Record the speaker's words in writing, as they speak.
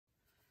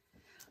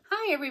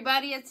Hi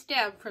everybody, it's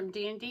Deb from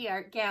D&D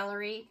Art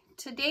Gallery.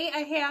 Today I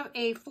have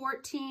a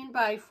 14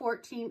 by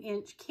 14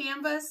 inch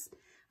canvas.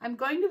 I'm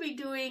going to be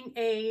doing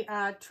a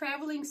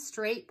traveling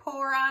straight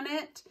pour on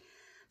it.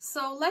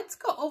 So let's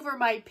go over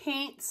my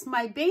paints.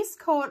 My base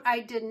coat,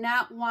 I did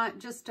not want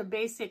just a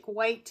basic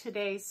white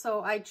today, so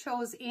I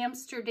chose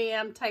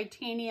Amsterdam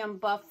Titanium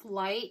Buff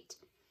Light,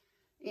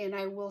 and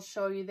I will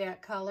show you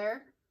that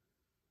color.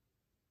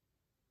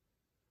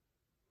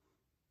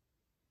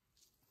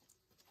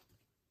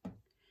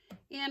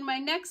 And my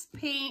next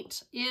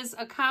paint is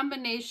a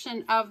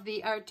combination of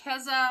the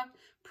Arteza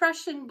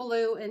Prussian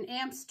Blue and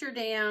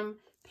Amsterdam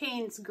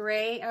Payne's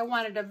Gray. I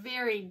wanted a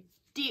very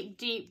deep,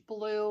 deep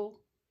blue,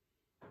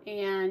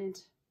 and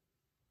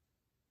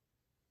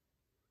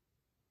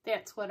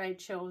that's what I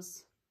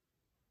chose.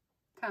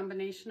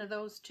 Combination of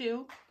those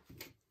two.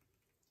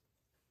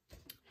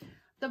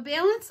 The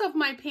balance of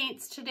my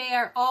paints today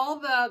are all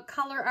the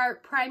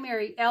Colourarte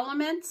primary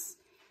elements.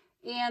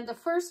 And the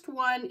first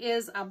one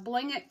is a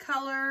Bling It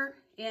color,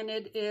 and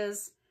it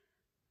is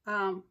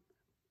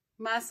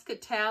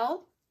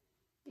Moscatel,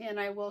 and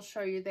I will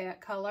show you that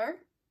color.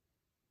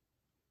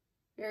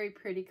 Very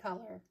pretty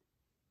color.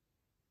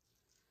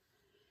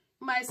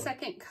 My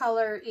second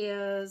color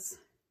is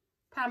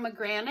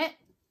pomegranate.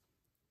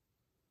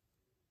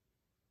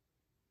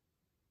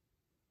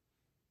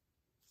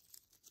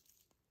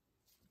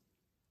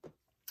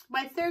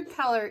 My third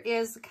color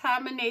is a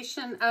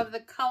combination of the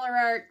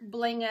Colourarte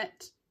Bling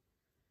It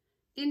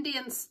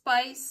Indian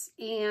Spice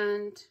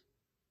and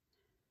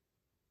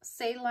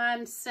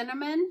Ceylon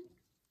Cinnamon,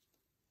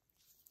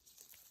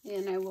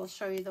 and I will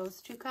show you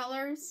those two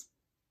colors.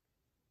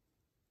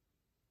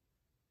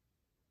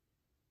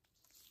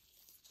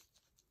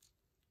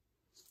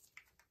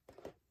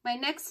 My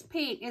next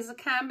paint is a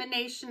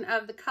combination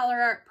of the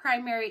Colourarte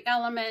primary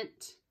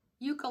element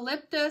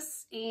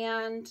Eucalyptus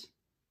and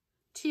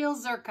teal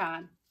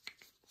zircon.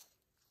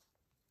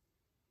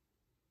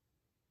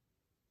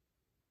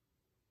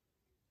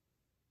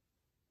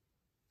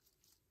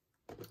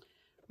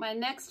 My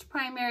next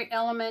primary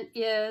element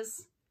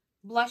is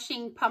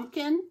Blushing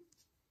Pumpkin.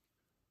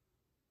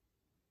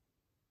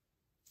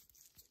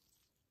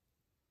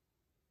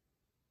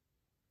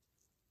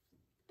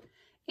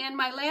 And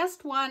my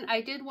last one,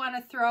 I did want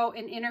to throw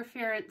an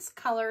interference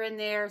color in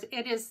there.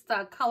 It is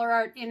the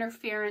Colourarte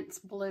Interference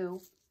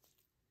Blue.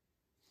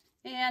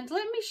 And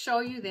let me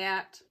show you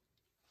that.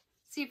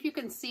 See if you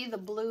can see the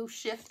blue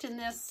shift in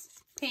this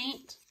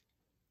paint.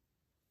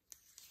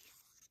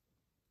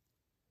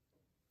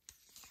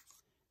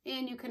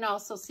 And you can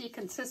also see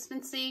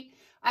consistency.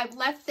 I've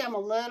left them a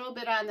little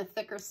bit on the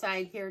thicker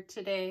side here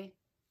today.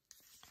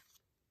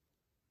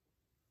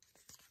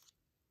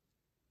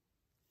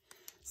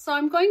 So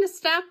I'm going to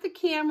stop the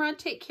camera,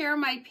 take care of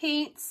my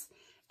paints.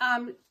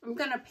 I'm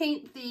going to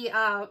paint the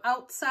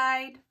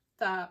outside,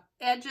 the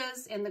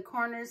edges, and the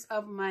corners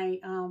of my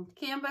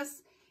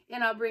canvas,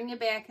 and I'll bring you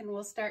back and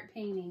we'll start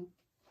painting.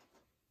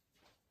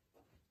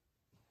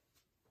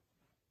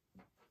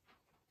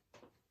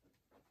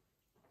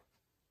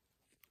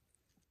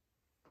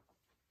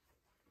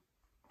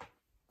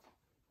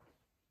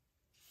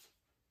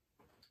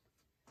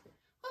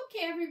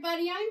 Okay,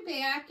 everybody, I'm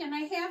back, and I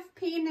have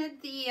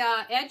painted the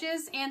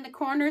edges and the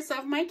corners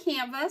of my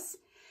canvas.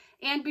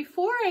 And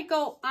before I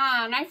go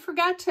on, I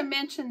forgot to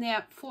mention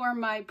that for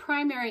my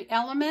primary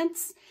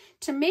elements,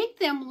 to make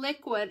them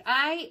liquid,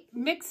 I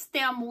mixed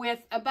them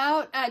with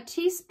about a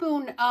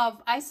teaspoon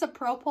of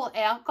isopropyl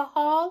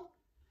alcohol.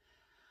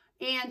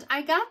 And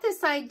I got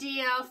this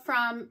idea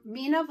from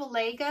Mina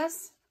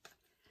Villegas.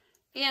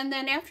 And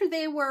then after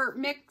they were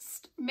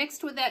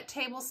mixed with that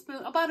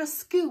tablespoon, about a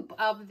scoop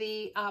of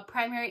the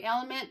primary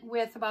element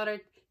with about a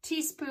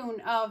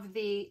teaspoon of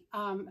the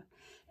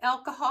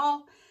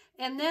alcohol.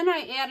 And then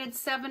I added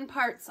 7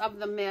 parts of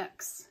the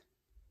mix.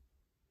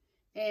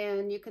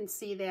 And you can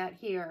see that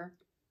here.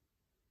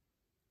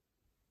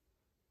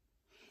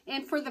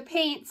 And for the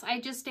paints, I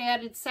just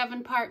added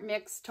 7-part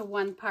mix to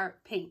 1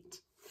 part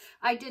paint.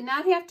 I did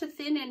not have to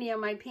thin any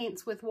of my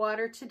paints with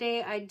water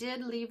today. I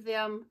did leave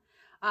them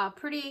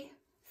pretty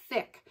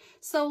thick.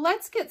 So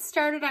let's get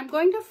started. I'm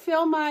going to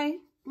fill my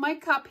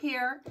cup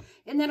here,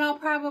 and then I'll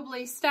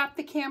probably stop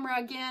the camera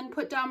again,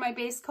 put down my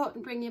base coat,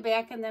 and bring you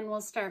back, and then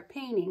we'll start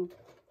painting.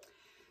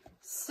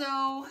 So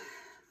I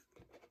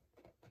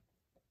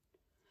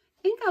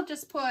think I'll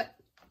just put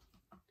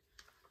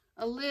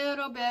a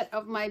little bit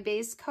of my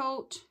base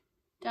coat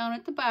down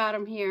at the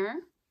bottom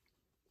here.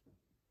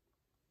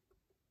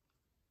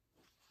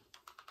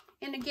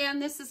 And again,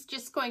 this is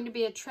just going to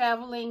be a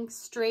traveling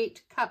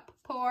straight cup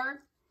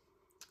pour.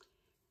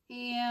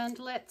 And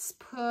let's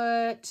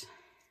put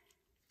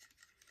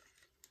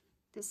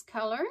this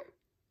color.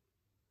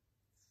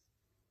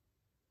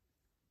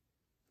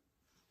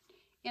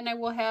 And I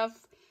will have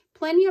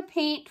plenty of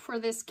paint for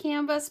this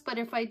canvas, but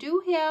if I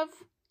do have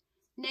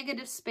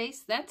negative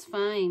space, that's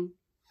fine.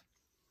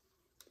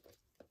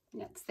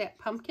 That's that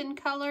pumpkin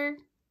color,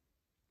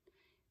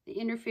 the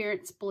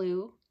interference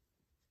blue.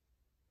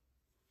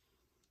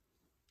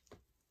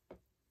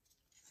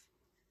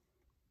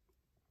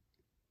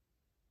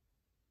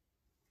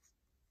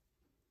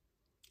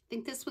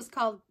 think this was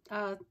called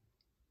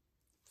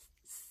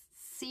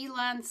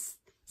ceylon.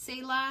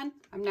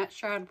 I'm not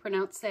sure how to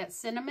pronounce that.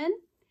 Cinnamon.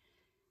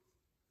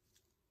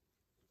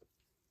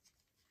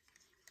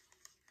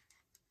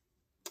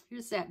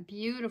 Here's that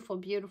beautiful,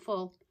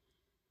 beautiful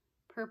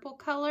purple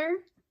color.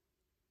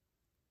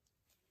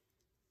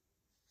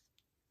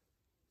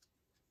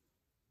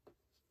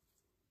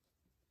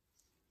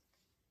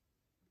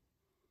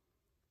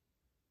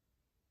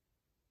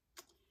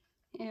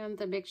 And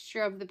the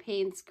mixture of the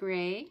Payne's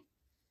gray.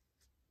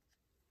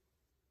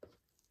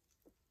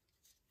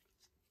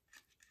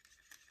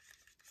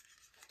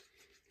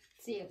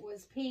 See, it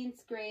was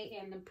Payne's gray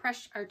and the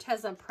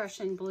Arteza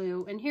Prussian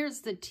blue. And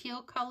here's the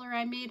teal color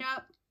I made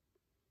up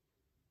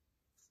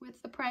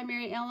with the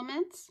primary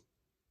elements.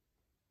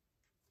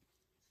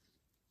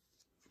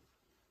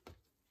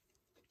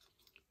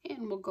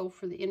 And we'll go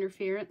for the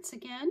interference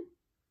again.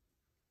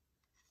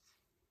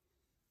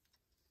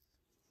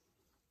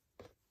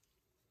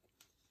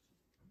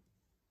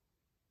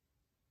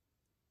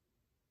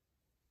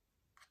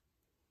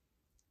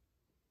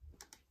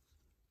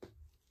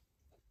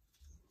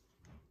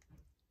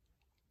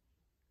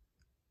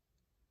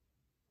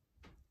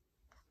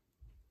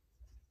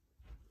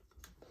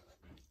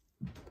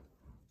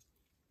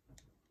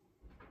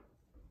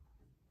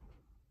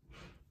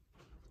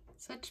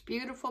 Such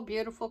beautiful,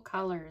 beautiful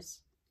colors.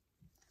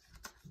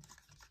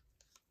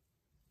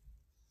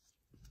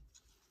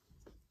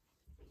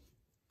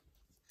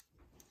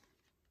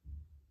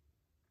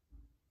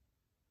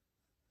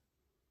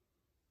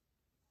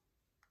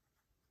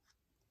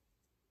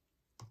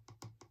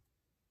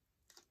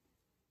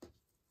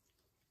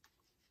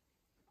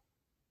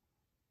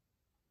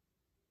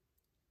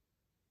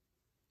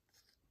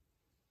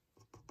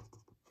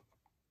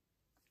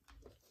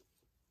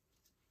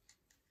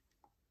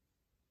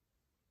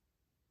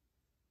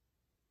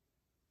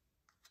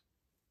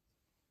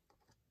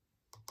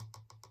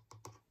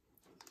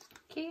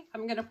 Okay,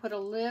 I'm going to put a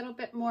little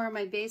bit more of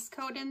my base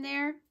coat in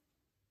there.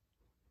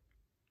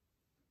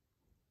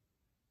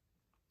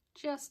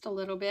 Just a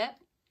little bit.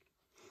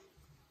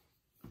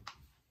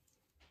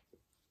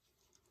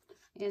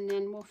 And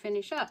then we'll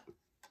finish up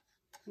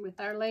with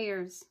our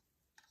layers.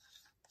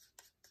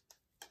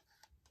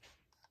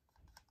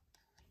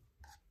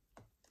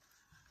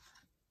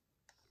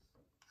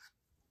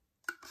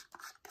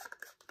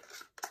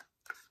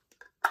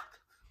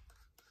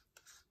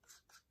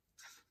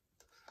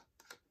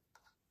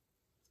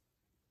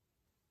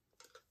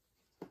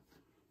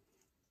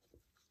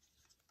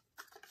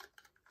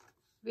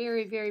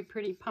 Very, very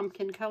pretty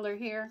pumpkin color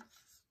here.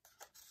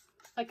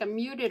 Like a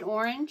muted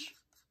orange.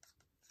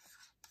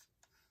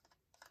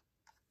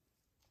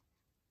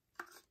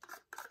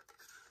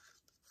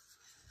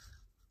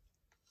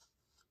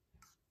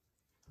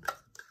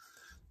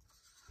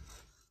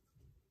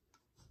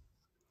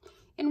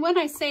 And when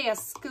I say a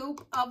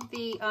scoop of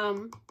the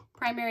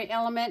primary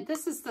element,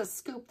 this is the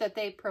scoop that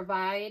they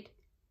provide.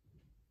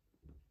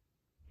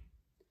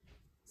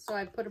 So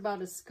I put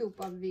about a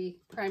scoop of the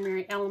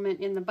primary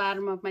element in the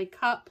bottom of my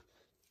cup.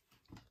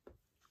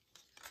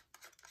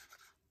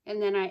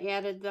 And then I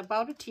added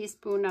about a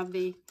teaspoon of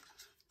the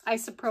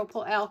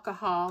isopropyl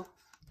alcohol.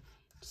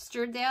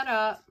 Stirred that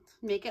up,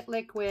 make it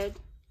liquid.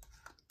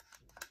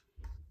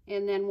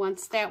 And then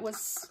once that was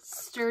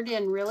stirred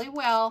in really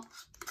well,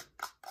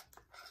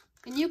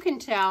 and you can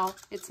tell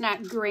it's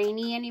not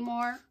grainy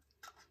anymore,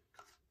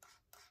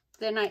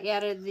 then I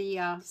added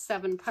the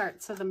 7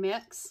 parts of the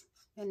mix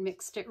and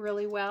mixed it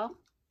really well.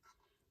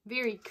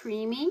 Very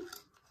creamy.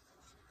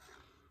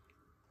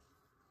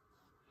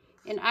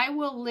 And I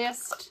will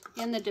list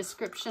in the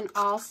description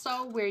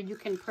also where you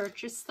can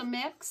purchase the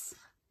mix.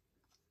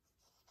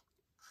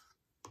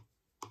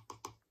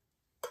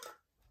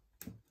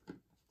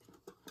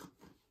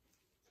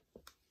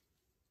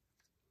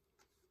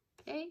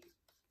 Okay,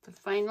 the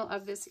final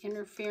of this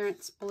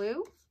interference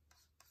blue.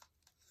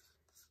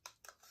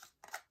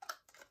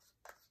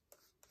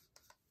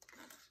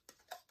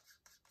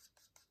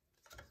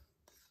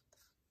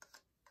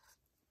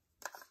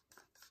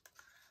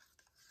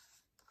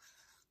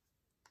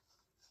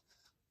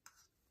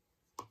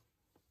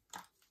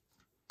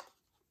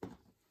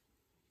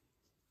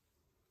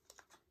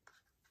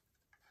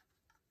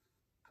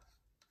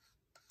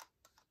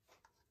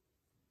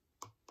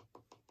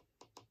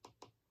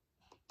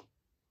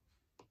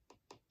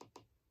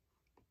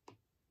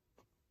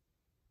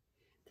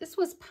 This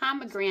was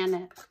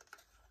pomegranate.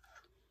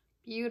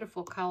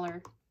 Beautiful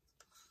color.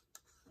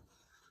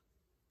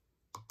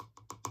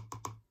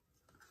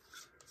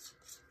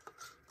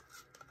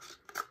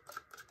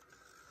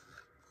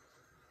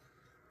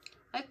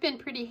 I've been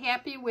pretty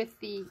happy with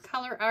the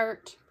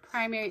Colourarte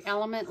primary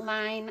element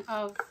line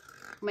of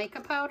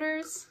makeup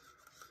powders.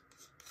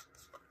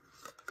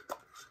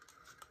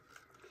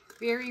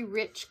 Very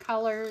rich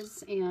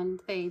colors and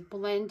they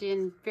blend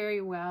in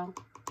very well.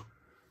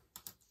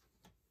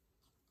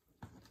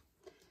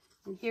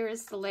 And here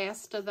is the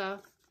last of the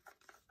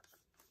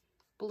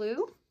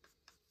blue.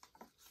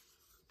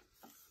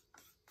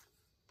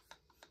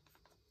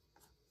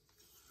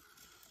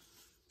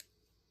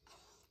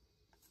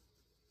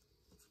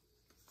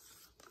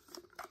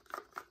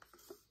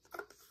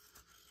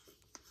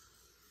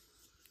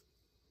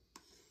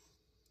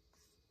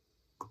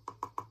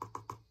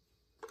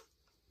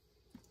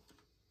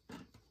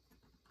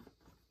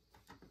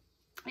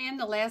 and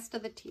the last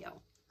of the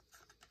teal.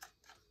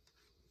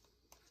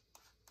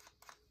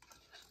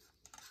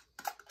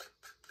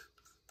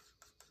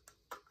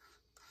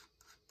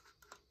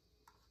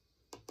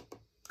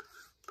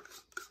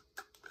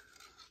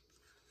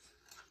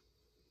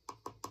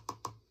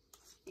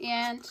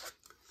 And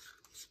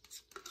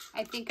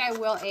I think I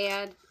will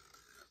add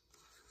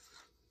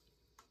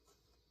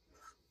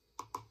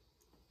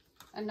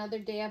another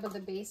dab of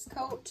the base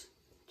coat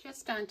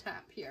just on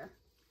top here.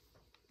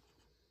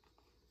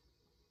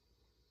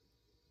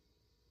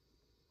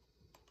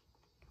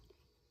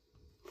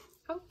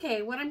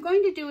 Okay, what I'm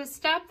going to do is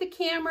stop the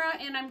camera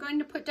and I'm going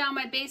to put down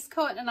my base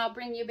coat and I'll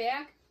bring you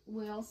back.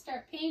 We'll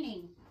start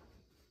painting.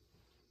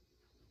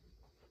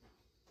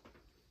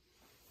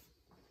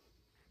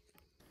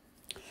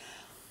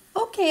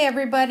 Okay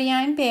everybody,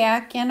 I'm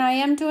back and I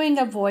am doing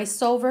a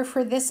voiceover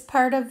for this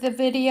part of the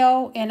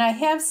video and I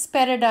have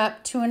sped it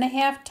up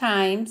 2.5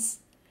 times.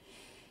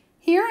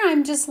 Here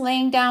I'm just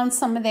laying down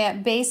some of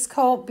that base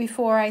coat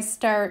before I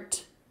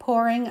start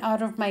pouring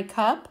out of my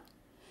cup,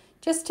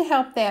 just to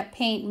help that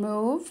paint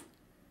move.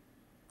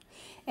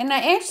 And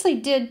I actually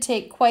did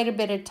take quite a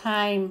bit of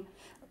time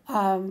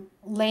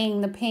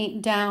laying the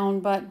paint down,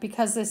 but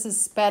because this is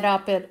sped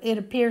up, it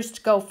appears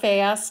to go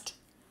fast.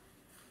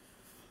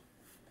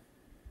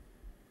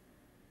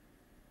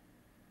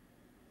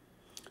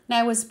 And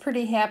I was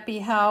pretty happy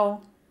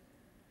how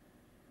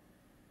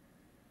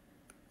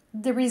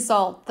the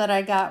result that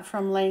I got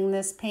from laying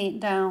this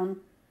paint down.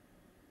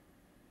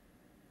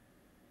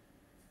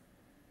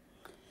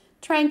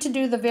 Trying to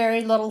do the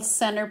very little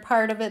center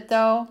part of it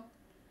though.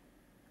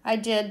 I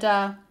did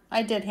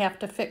have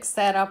to fix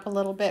that up a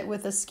little bit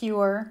with a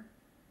skewer.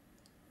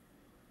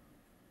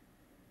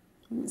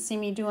 You can see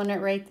me doing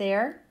it right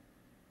there.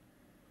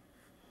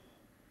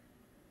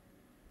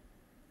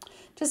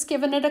 Just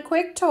giving it a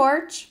quick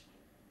torch.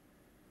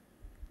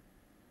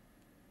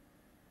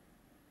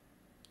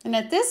 And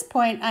at this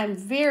point, I'm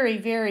very,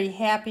 very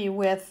happy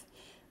with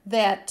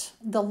that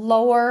the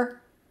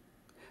lower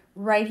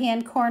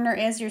right-hand corner,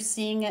 as you're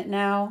seeing it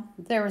now.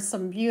 There were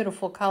some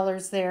beautiful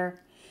colors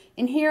there.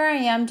 And here I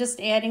am just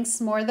adding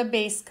some more of the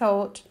base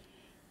coat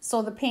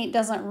so the paint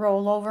doesn't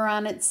roll over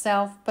on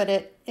itself, but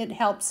it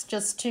helps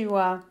just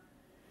to,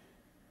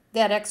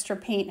 that extra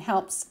paint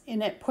helps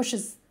and it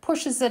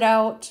pushes it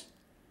out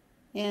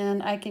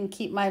and I can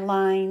keep my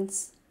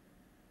lines.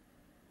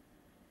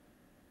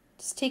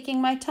 Just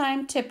taking my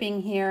time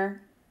tipping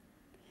here.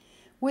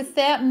 With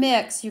that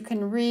mix, you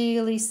can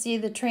really see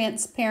the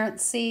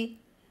transparency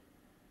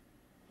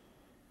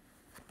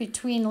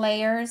between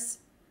layers.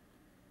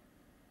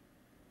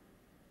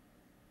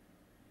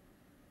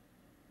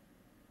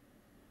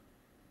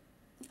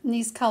 And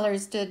these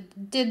colors did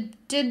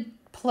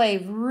play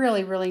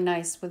really, really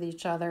nice with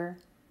each other.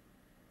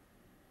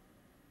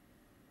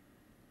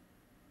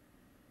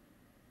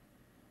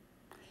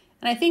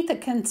 And I think the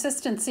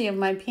consistency of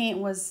my paint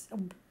was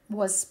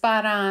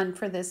spot on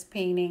for this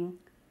painting.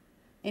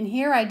 And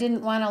here I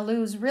didn't want to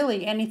lose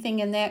really anything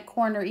in that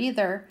corner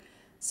either,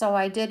 so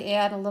I did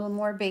add a little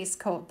more base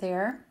coat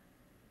there.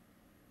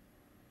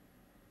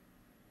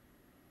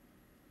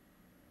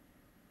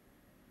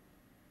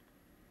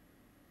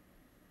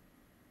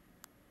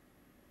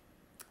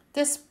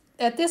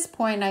 At this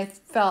point I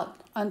felt,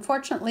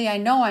 unfortunately, I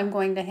know I'm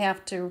going to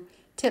have to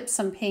tip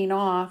some paint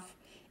off.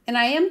 And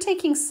I am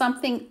taking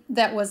something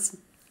that was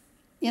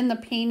in the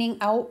painting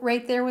out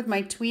right there with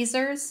my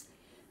tweezers.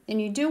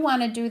 And you do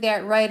want to do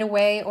that right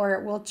away or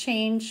it will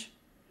change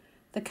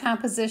the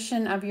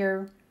composition of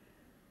your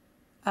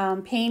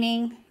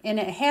painting. And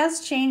it has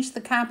changed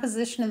the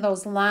composition of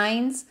those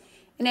lines.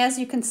 And as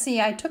you can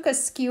see, I took a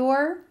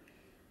skewer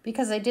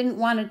because I didn't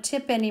want to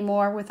tip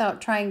anymore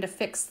without trying to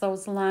fix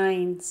those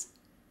lines.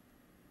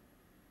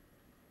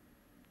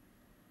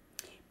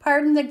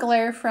 Pardon the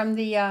glare from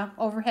the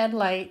overhead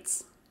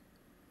lights.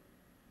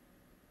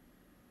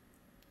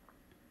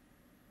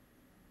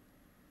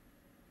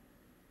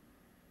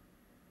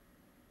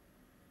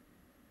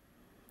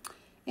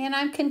 And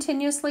I'm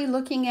continuously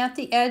looking at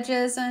the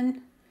edges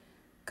and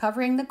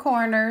covering the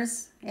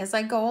corners as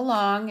I go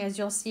along, as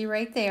you'll see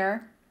right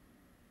there.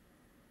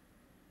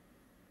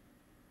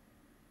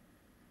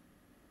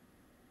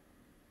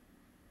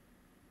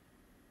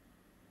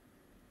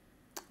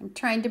 I'm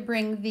trying to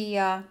bring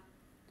the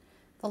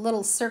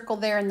little circle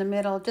there in the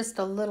middle just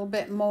a little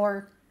bit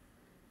more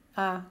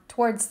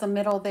towards the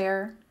middle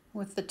there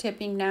with the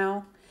tipping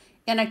now.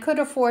 And I could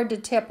afford to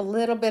tip a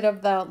little bit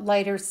of the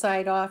lighter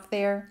side off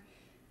there.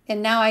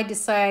 And now I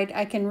decide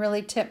I can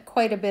really tip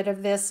quite a bit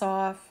of this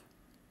off.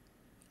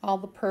 All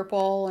the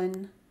purple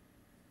and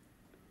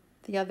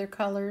the other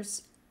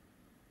colors.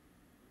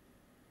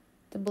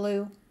 The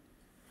blue.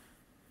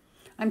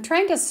 I'm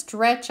trying to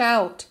stretch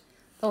out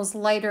those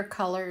lighter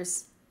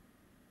colors.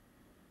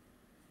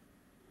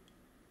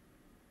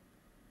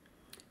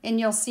 And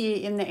you'll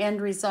see in the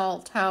end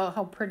result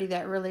how pretty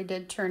that really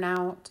did turn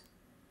out.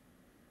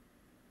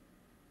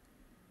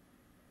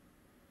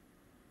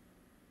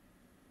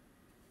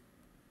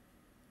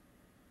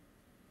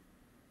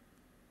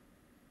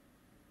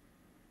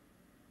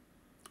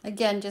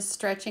 Again, just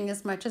stretching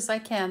as much as I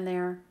can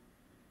there.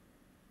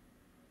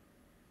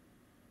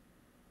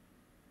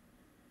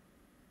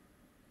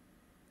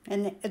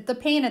 And the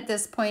paint at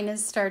this point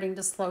is starting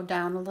to slow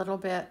down a little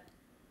bit.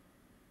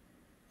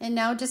 And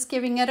now just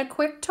giving it a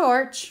quick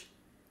torch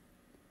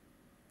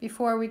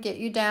before we get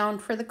you down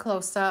for the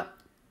close-up.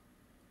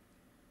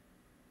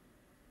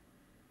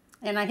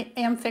 And I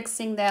am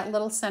fixing that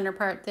little center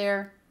part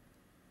there.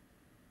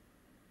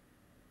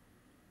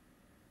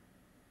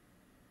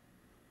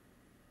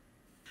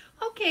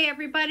 Okay,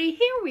 everybody,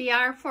 here we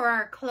are for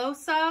our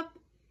close-up.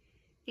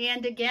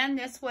 And again,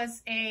 this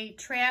was a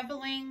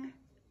traveling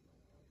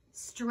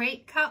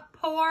straight cut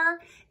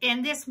pour,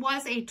 and this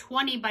was a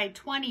 20 by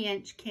 20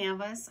 inch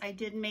canvas. I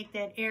did make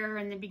that error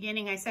in the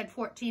beginning. I said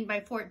 14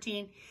 by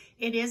 14.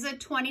 It is a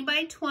 20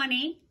 by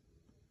 20,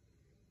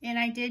 and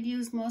I did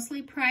use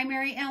mostly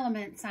primary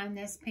elements on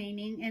this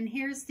painting. And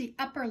here's the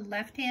upper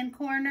left-hand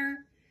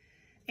corner,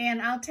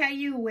 and I'll tell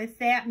you, with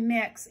that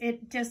mix,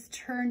 it just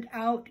turned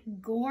out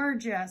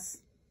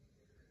gorgeous.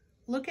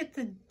 Look at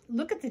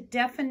the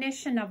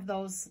definition of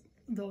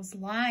those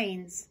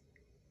lines.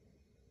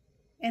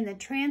 And the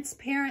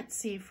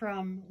transparency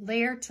from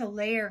layer to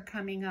layer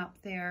coming up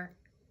there.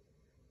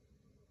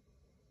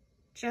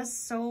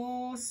 Just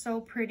so, so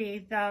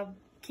pretty. The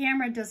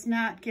camera does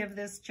not give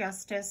this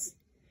justice.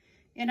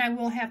 And I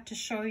will have to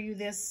show you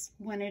this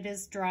when it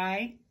is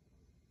dry.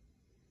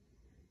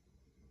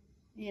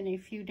 In a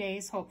few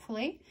days,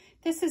 hopefully.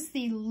 This is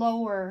the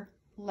lower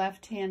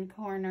left-hand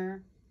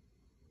corner.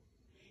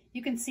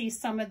 You can see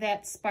some of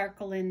that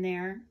sparkle in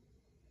there.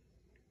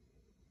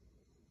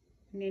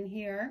 And in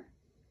here.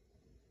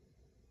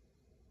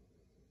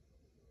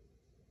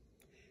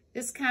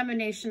 This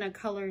combination of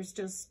colors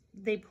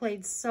they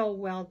played so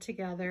well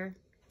together.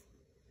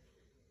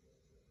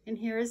 And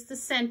here is the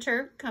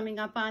center, coming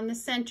up on the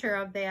center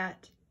of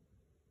that.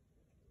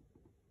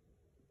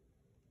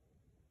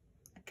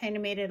 I kind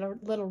of made it a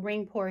little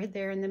ring pour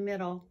there in the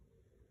middle.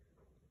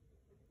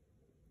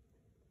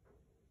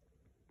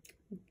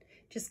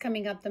 Just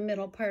coming up the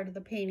middle part of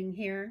the painting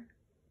here.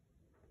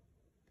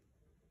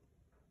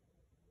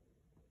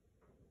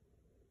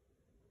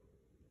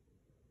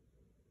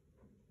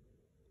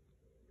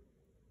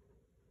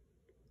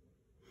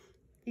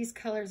 These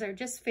colors are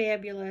just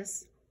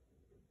fabulous.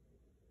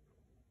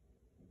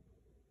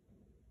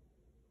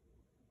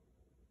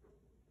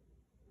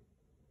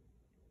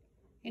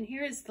 And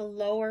here is the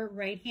lower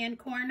right-hand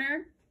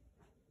corner.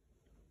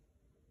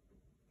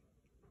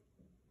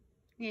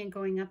 And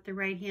going up the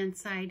right-hand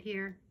side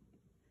here.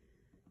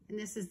 And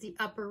this is the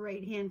upper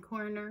right-hand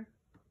corner.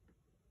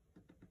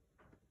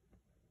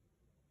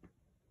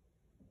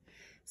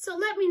 So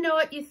let me know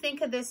what you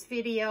think of this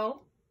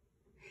video.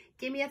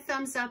 Give me a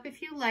thumbs up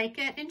if you like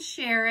it and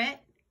share it.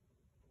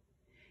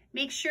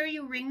 Make sure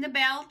you ring the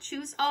bell,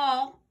 choose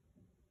all,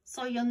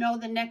 so you'll know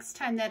the next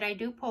time that I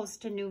do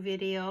post a new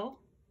video.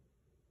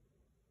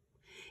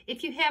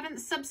 If you haven't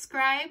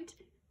subscribed,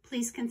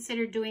 please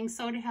consider doing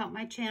so to help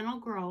my channel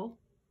grow.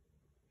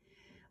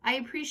 I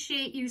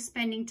appreciate you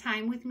spending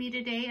time with me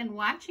today and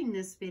watching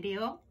this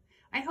video.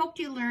 I hope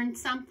you learned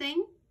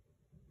something.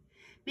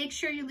 Make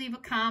sure you leave a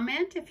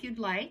comment if you'd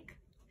like.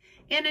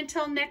 And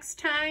until next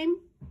time,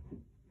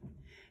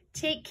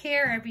 take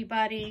care,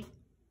 everybody.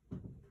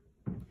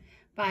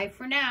 Bye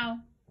for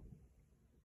now.